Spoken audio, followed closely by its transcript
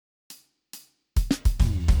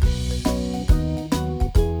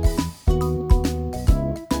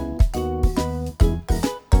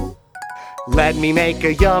Let me make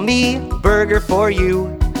a yummy burger for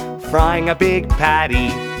you. Frying a big patty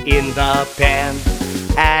in the pan,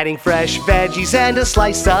 adding fresh veggies and a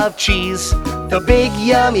slice of cheese. The big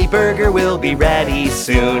yummy burger will be ready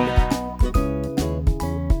soon.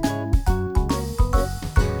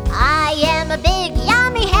 I am a big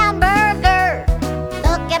yummy hamburger.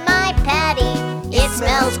 Look at my patty, it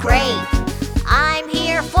smells great. I'm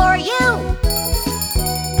here for you.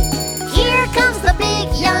 Here comes the big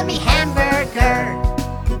yummy hamburger.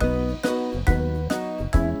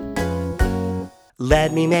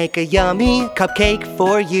 Let me make a yummy cupcake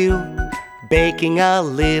for you. Baking a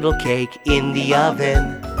little cake in the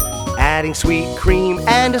oven, adding sweet cream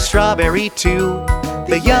and a strawberry too.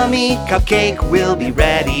 The yummy cupcake will be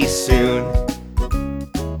ready soon.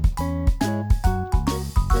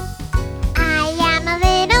 I am a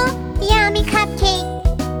little yummy cupcake.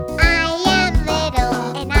 I am little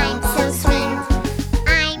and I'm so sweet.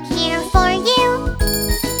 I'm here for you.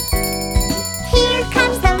 Here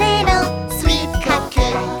comes the little sweet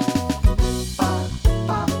cupcake.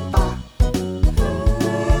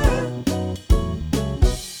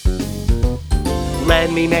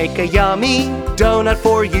 Let me make a yummy donut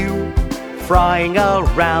for you. Frying a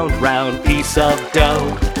round piece of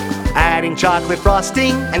dough, adding chocolate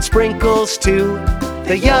frosting and sprinkles too.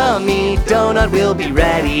 The yummy donut will be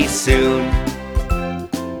ready soon.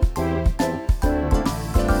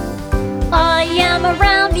 I am a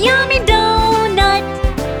round, yummy donut.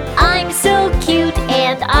 I'm so cute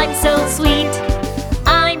and I'm so sweet.